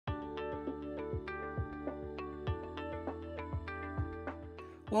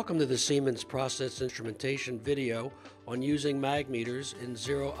Welcome to the Siemens Process Instrumentation video on using Magmeters in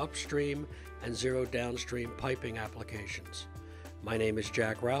zero upstream and zero downstream piping applications. My name is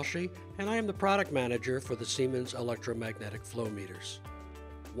Jack Roushey, and I am the product manager for the Siemens electromagnetic flow meters.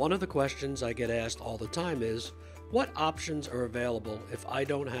 One of the questions I get asked all the time is, what options are available if I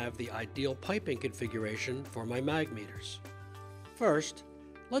don't have the ideal piping configuration for my Magmeters? First,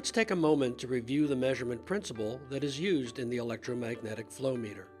 let's take a moment to review the measurement principle that is used in the electromagnetic flow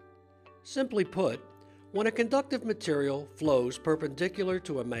meter. Simply put, when a conductive material flows perpendicular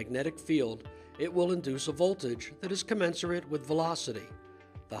to a magnetic field, it will induce a voltage that is commensurate with velocity.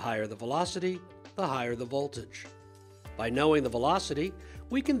 The higher the velocity, the higher the voltage. By knowing the velocity,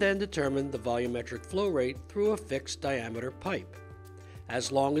 we can then determine the volumetric flow rate through a fixed diameter pipe.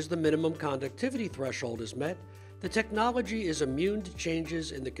 As long as the minimum conductivity threshold is met, the technology is immune to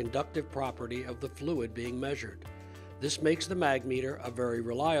changes in the conductive property of the fluid being measured. This makes the Magmeter a very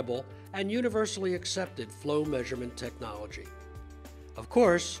reliable and universally accepted flow measurement technology. Of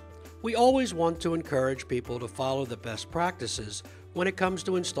course, we always want to encourage people to follow the best practices when it comes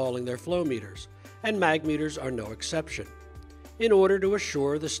to installing their flow meters, and Magmeters are no exception. In order to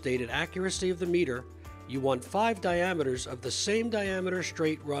assure the stated accuracy of the meter, you want 5 diameters of the same diameter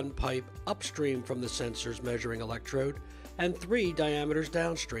straight-run pipe upstream from the sensor's measuring electrode and 3 diameters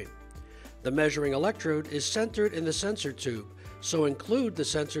downstream. The measuring electrode is centered in the sensor tube, so include the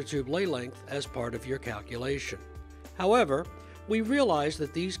sensor tube lay length as part of your calculation. However, we realize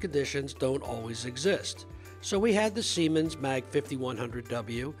that these conditions don't always exist, so we had the Siemens Mag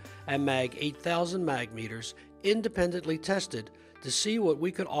 5100W and Mag 8000 Magmeters independently tested to see what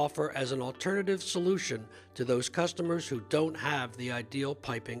we could offer as an alternative solution to those customers who don't have the ideal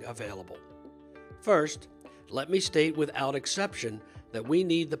piping available. First, let me state without exception that we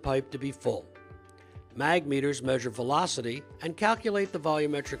need the pipe to be full. Magmeters measure velocity and calculate the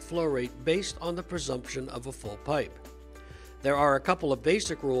volumetric flow rate based on the presumption of a full pipe. There are a couple of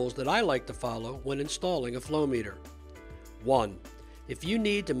basic rules that I like to follow when installing a flow meter. 1. If you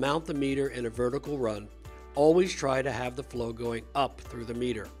need to mount the meter in a vertical run, always try to have the flow going up through the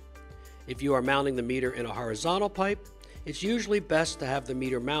meter. If you are mounting the meter in a horizontal pipe, it's usually best to have the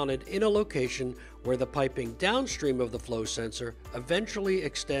meter mounted in a location where the piping downstream of the flow sensor eventually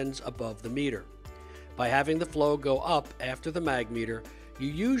extends above the meter. By having the flow go up after the Magmeter, you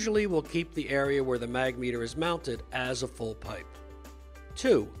usually will keep the area where the Magmeter is mounted as a full pipe.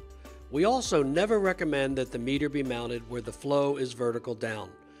 2. We also never recommend that the meter be mounted where the flow is vertical down.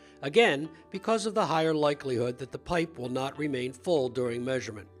 Again, because of the higher likelihood that the pipe will not remain full during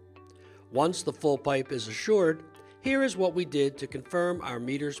measurement. Once the full pipe is assured, here is what we did to confirm our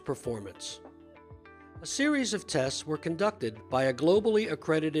meter's performance. A series of tests were conducted by a globally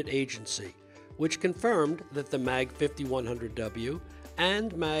accredited agency, which confirmed that the Mag 5100W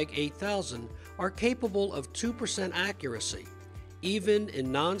and Mag 8000 are capable of 2% accuracy, even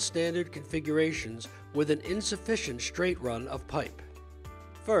in non-standard configurations with an insufficient straight run of pipe.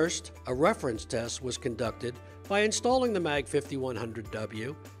 First, a reference test was conducted by installing the Mag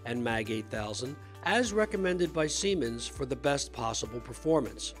 5100W and Mag 8000 as recommended by Siemens for the best possible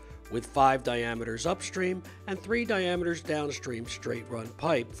performance, with 5 diameters upstream and 3 diameters downstream straight-run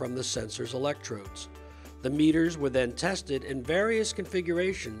pipe from the sensor's electrodes. The meters were then tested in various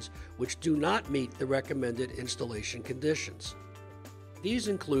configurations which do not meet the recommended installation conditions. These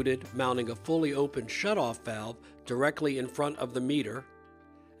included mounting a fully open shutoff valve directly in front of the meter,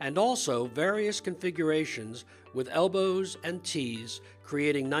 and also various configurations with elbows and T's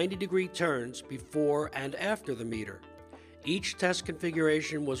creating 90-degree turns before and after the meter. Each test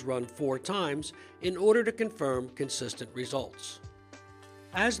configuration was run 4 times in order to confirm consistent results.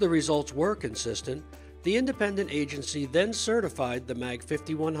 As the results were consistent, the independent agency then certified the Mag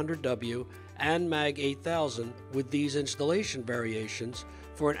 5100W and Mag 8000 with these installation variations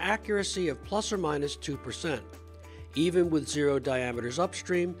for an accuracy of plus or minus 2%. Even with 0 diameters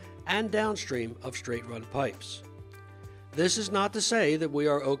upstream and downstream of straight-run pipes. This is not to say that we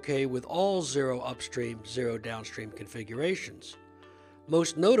are okay with all 0 upstream, 0 downstream configurations.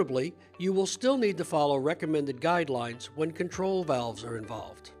 Most notably, you will still need to follow recommended guidelines when control valves are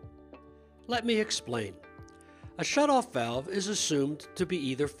involved. Let me explain. A shutoff valve is assumed to be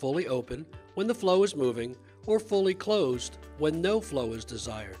either fully open when the flow is moving or fully closed when no flow is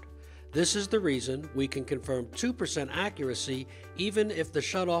desired. This is the reason we can confirm 2% accuracy even if the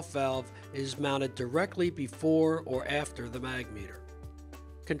shutoff valve is mounted directly before or after the Magmeter.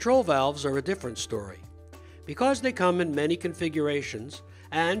 Control valves are a different story. Because they come in many configurations,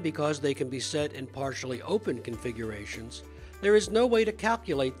 and because they can be set in partially open configurations, there is no way to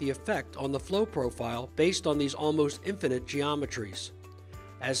calculate the effect on the flow profile based on these almost infinite geometries.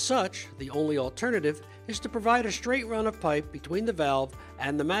 As such, the only alternative is to provide a straight run of pipe between the valve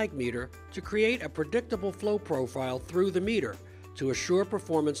and the mag meter to create a predictable flow profile through the meter to assure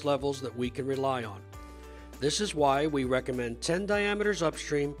performance levels that we can rely on. This is why we recommend 10 diameters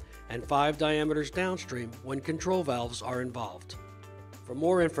upstream and 5 diameters downstream when control valves are involved. For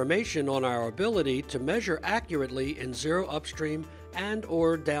more information on our ability to measure accurately in zero upstream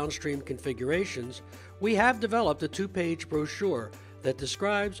and/or downstream configurations, we have developed a 2-page brochure that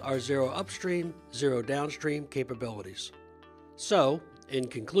describes our zero upstream, zero downstream capabilities. So, in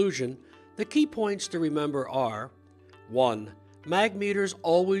conclusion, the key points to remember are: 1. Mag meters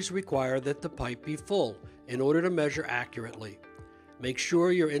always require that the pipe be full in order to measure accurately. Make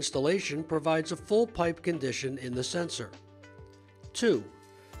sure your installation provides a full pipe condition in the sensor. 2.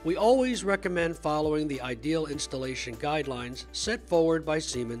 We always recommend following the ideal installation guidelines set forward by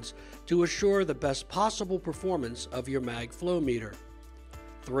Siemens to assure the best possible performance of your mag flow meter.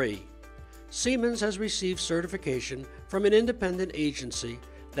 3. Siemens has received certification from an independent agency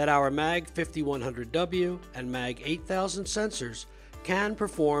that our Mag 5100W and Mag 8000 sensors can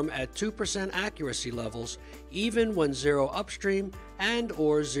perform at 2% accuracy levels even when zero upstream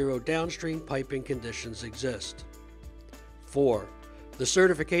and/or zero downstream piping conditions exist. 4. The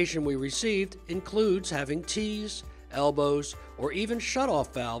certification we received includes having T's, elbows, or even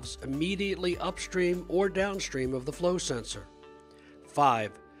shutoff valves immediately upstream or downstream of the flow sensor.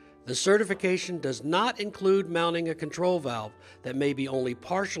 5. The certification does not include mounting a control valve that may be only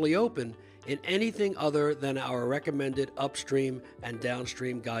partially open in anything other than our recommended upstream and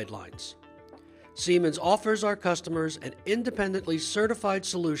downstream guidelines. Siemens offers our customers an independently certified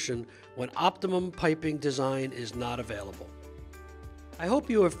solution when optimum piping design is not available. I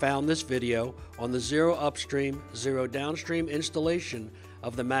hope you have found this video on the zero upstream, zero downstream installation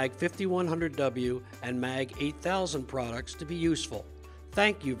of the Mag 5100W and Mag 8000 products to be useful.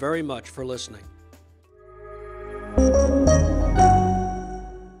 Thank you very much for listening.